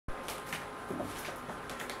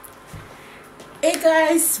Hey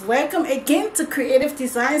guys, welcome again to Creative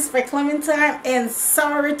Designs by Clementine, and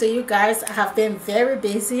sorry to you guys, I have been very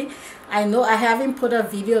busy. I know I haven't put a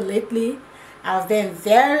video lately. I've been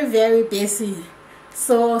very busy,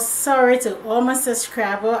 so sorry to all my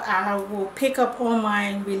subscribers. I will pick up on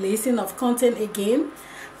my releasing of content again,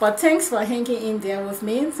 but thanks for hanging in there with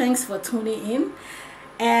me. Thanks for tuning in.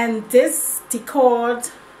 And this decor,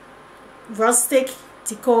 rustic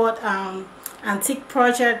decor antique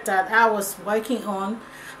project that I was working on,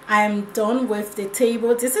 I'm done with the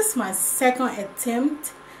table. This is my second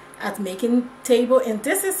attempt at making table, and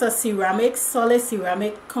this is a ceramic, solid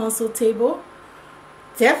ceramic console table.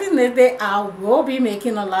 Definitely I will be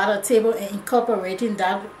making a lot of table and incorporating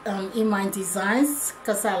that in my designs,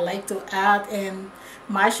 because I like to add and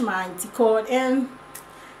match my decor and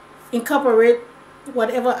incorporate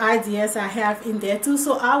whatever ideas I have in there too.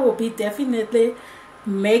 So I will be definitely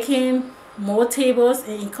making more tables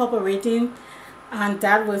and incorporating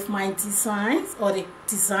that with my designs, or the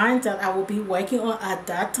design that I will be working on at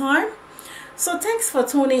that time. So thanks for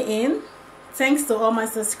tuning in. Thanks to all my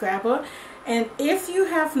subscribers. And if you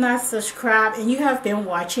have not subscribed and you have been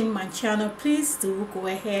watching my channel, please do go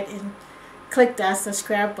ahead and click that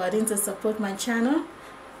subscribe button to support my channel.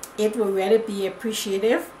 It will really be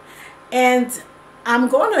appreciated. And I'm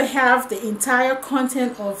going to have the entire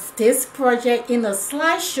content of this project in a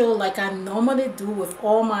slideshow like I normally do with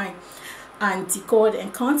all my decor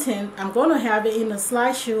and content. I'm going to have it in a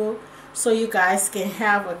slideshow so you guys can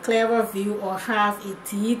have a clearer view or have a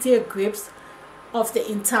detailed grasp of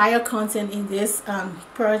the entire content in this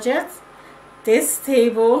project. This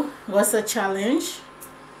table was a challenge.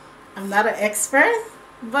 I'm not an expert,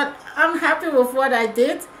 but I'm happy with what I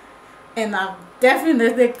did, and I'm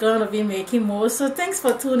definitely gonna be making more. So thanks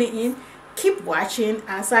for tuning in. Keep watching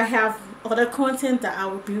as I have other content that I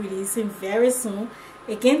will be releasing very soon.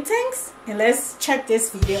 Again, thanks, and let's check this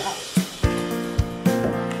video out.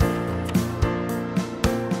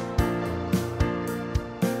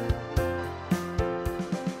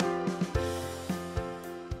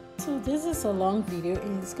 So this is a long video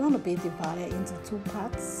and it's going to be divided into two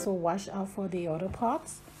parts, so watch out for the other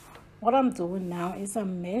parts. What I'm doing now is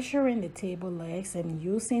I'm measuring the table legs and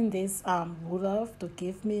using this ruler to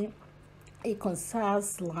give me a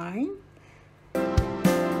concise line.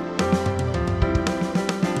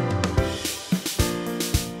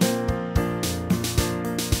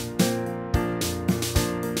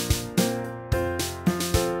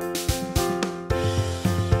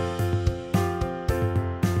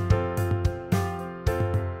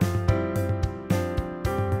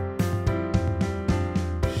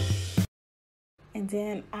 And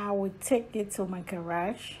then I will take it to my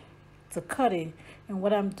garage to cut it. And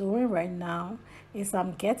what I'm doing right now is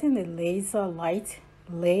I'm getting the laser light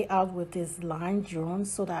layout with this line drawn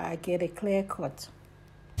so that I get a clear cut.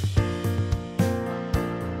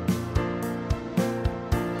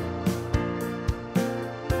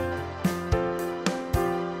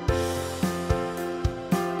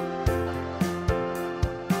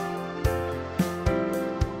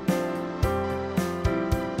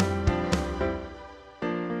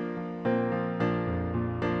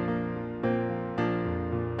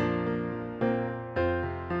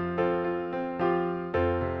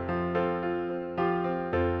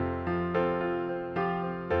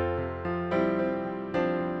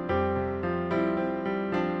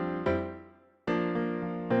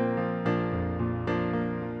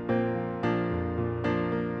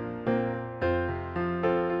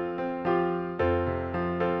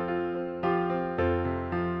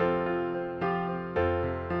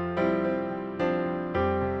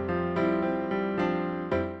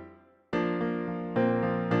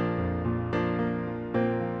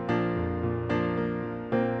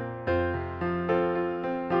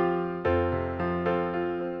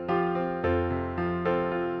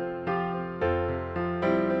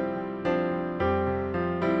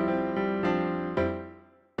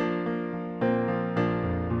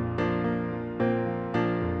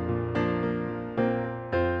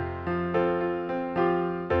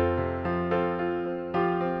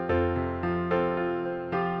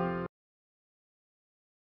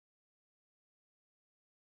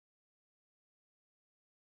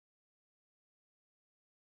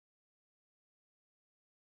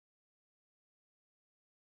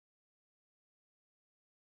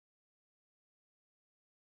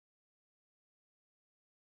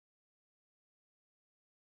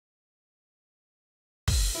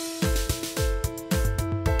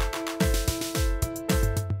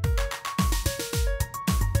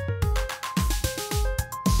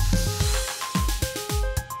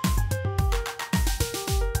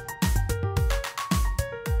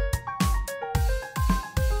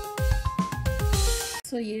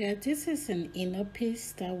 So yeah, this is an inner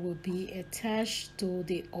piece that will be attached to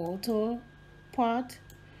the outer part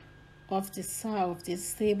of the side of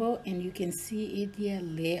this table, and you can see it here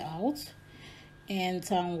layout. And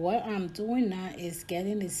what I'm doing now is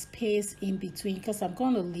getting the space in between, because I'm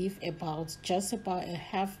going to leave about just about a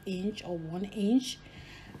 ½ inch or 1 inch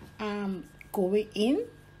going in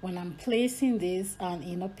when I'm placing this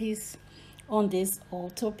inner piece on this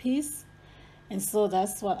outer piece. And so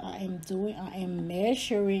that's what I am doing. I am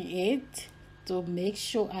measuring it to make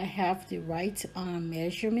sure I have the right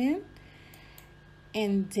measurement.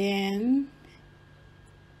 And then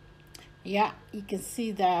yeah, you can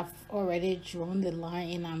see that I've already drawn the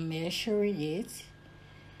line and I'm measuring it.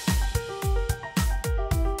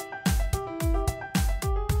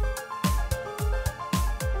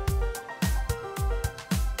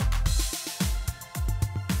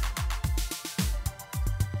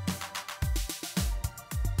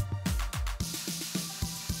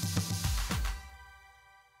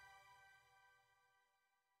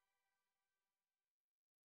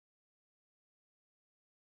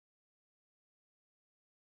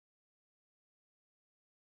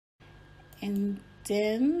 And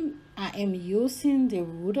then I am using the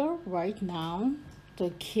ruler right now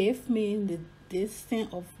to give me the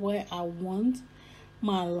distance of where I want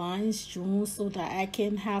my lines drawn, so that I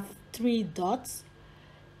can have 3 dots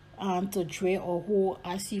to drill a hole,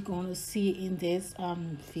 as you're going to see in this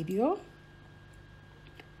video,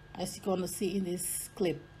 as you're going to see in this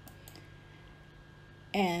clip.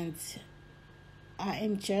 And I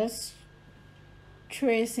am just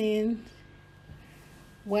tracing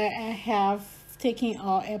where I have taken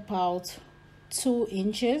out about 2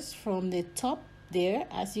 inches from the top there,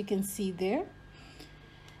 as you can see there.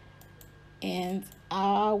 And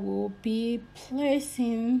I will be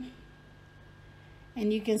placing,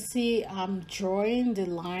 and you can see I'm drawing the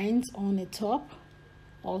lines on the top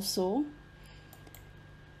also.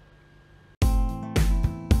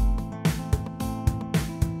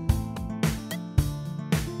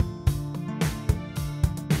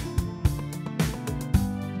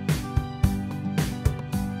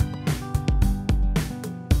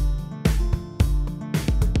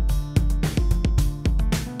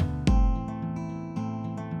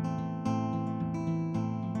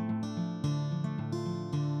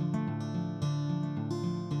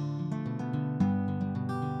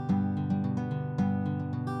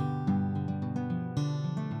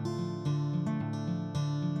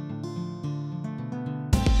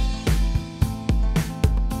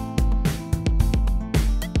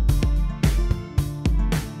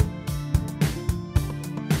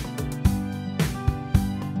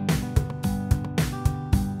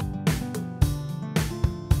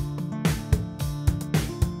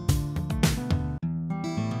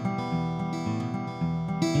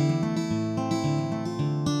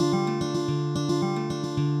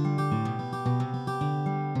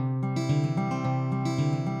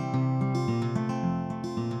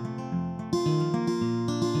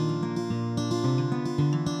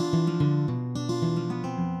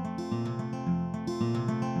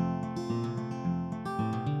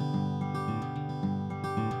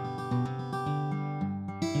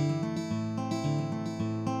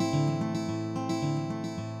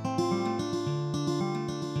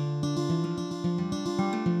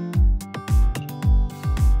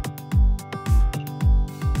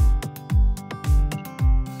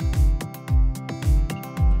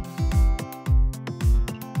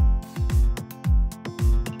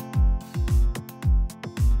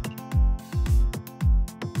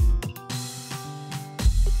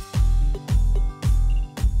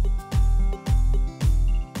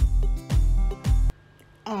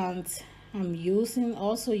 And I'm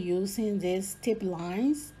also using these tip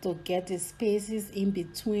lines to get the spaces in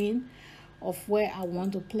between of where I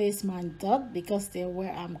want to place my dot, because they're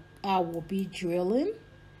where I will be drilling.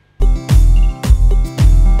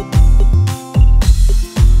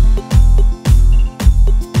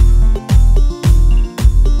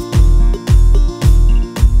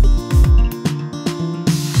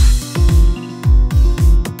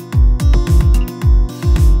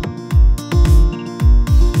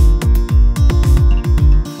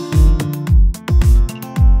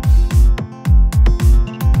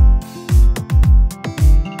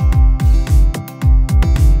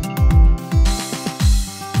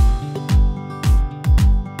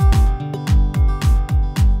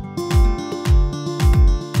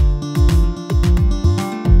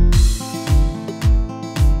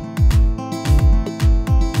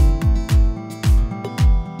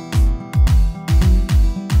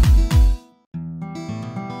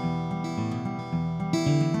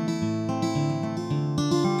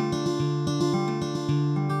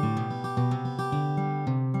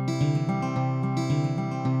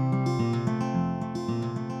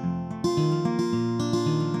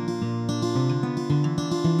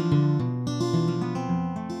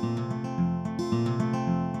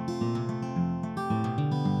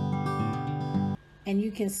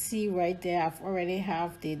 can see right there, I've already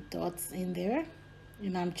have the dots in there,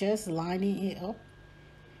 and I'm just lining it up,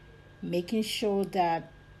 making sure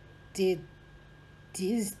that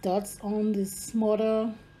these dots on the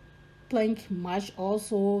smaller plank match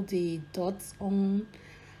also the dots on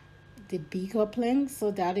the bigger plank.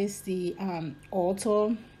 So that is the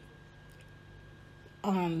altar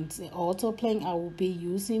plank I will be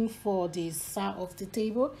using for the side of the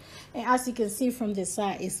table. And as you can see from the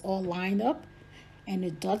side, it's all lined up, and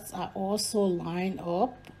the dots are also lined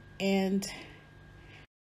up. And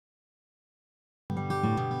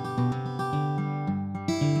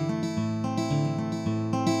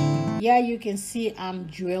yeah, you can see I'm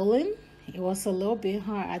drilling. It was a little bit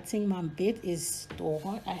hard. I think my bait is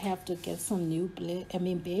torn. I have to get some new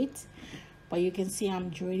bait. But you can see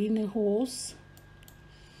I'm drilling the holes,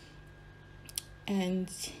 and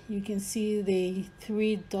you can see the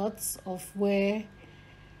 3 dots of where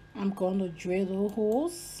I'm going to drill the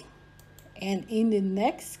holes. And in the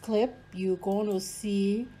next clip, you're going to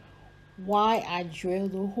see why I drill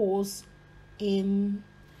the holes in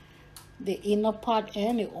the inner part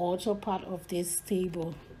and the outer part of this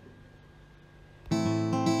table.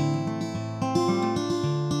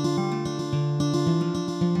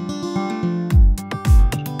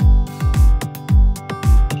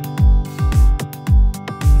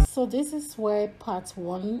 So this is where part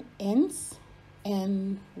 1 ends,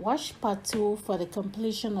 and watch part 2 for the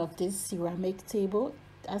completion of this ceramic table.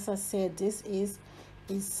 As I said, this is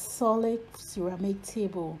a solid ceramic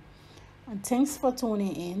table. And thanks for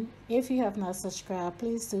tuning in. If you have not subscribed,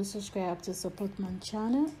 please do subscribe to support my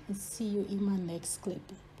channel, and see you in my next clip.